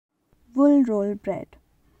Wool roll bread.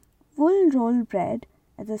 Wool roll bread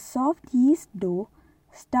is a soft yeast dough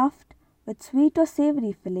stuffed with sweet or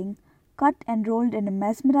savory filling, cut and rolled in a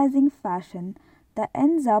mesmerizing fashion that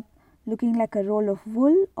ends up looking like a roll of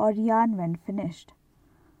wool or yarn when finished.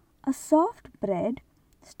 A soft bread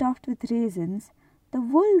stuffed with raisins, the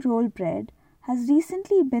wool roll bread has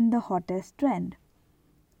recently been the hottest trend.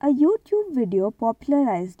 A YouTube video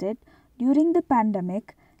popularized it during the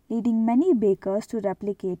pandemic, leading many bakers to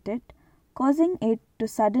replicate it, causing it to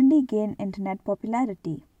suddenly gain internet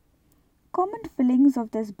popularity. Common fillings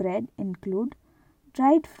of this bread include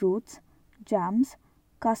dried fruits, jams,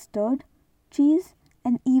 custard, cheese,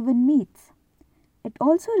 and even meats. It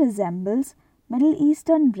also resembles Middle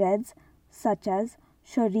Eastern breads such as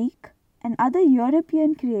shorik and other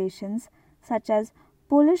European creations such as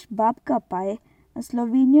Polish babka pie and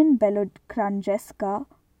Slovenian belodranjeska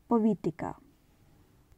povitica.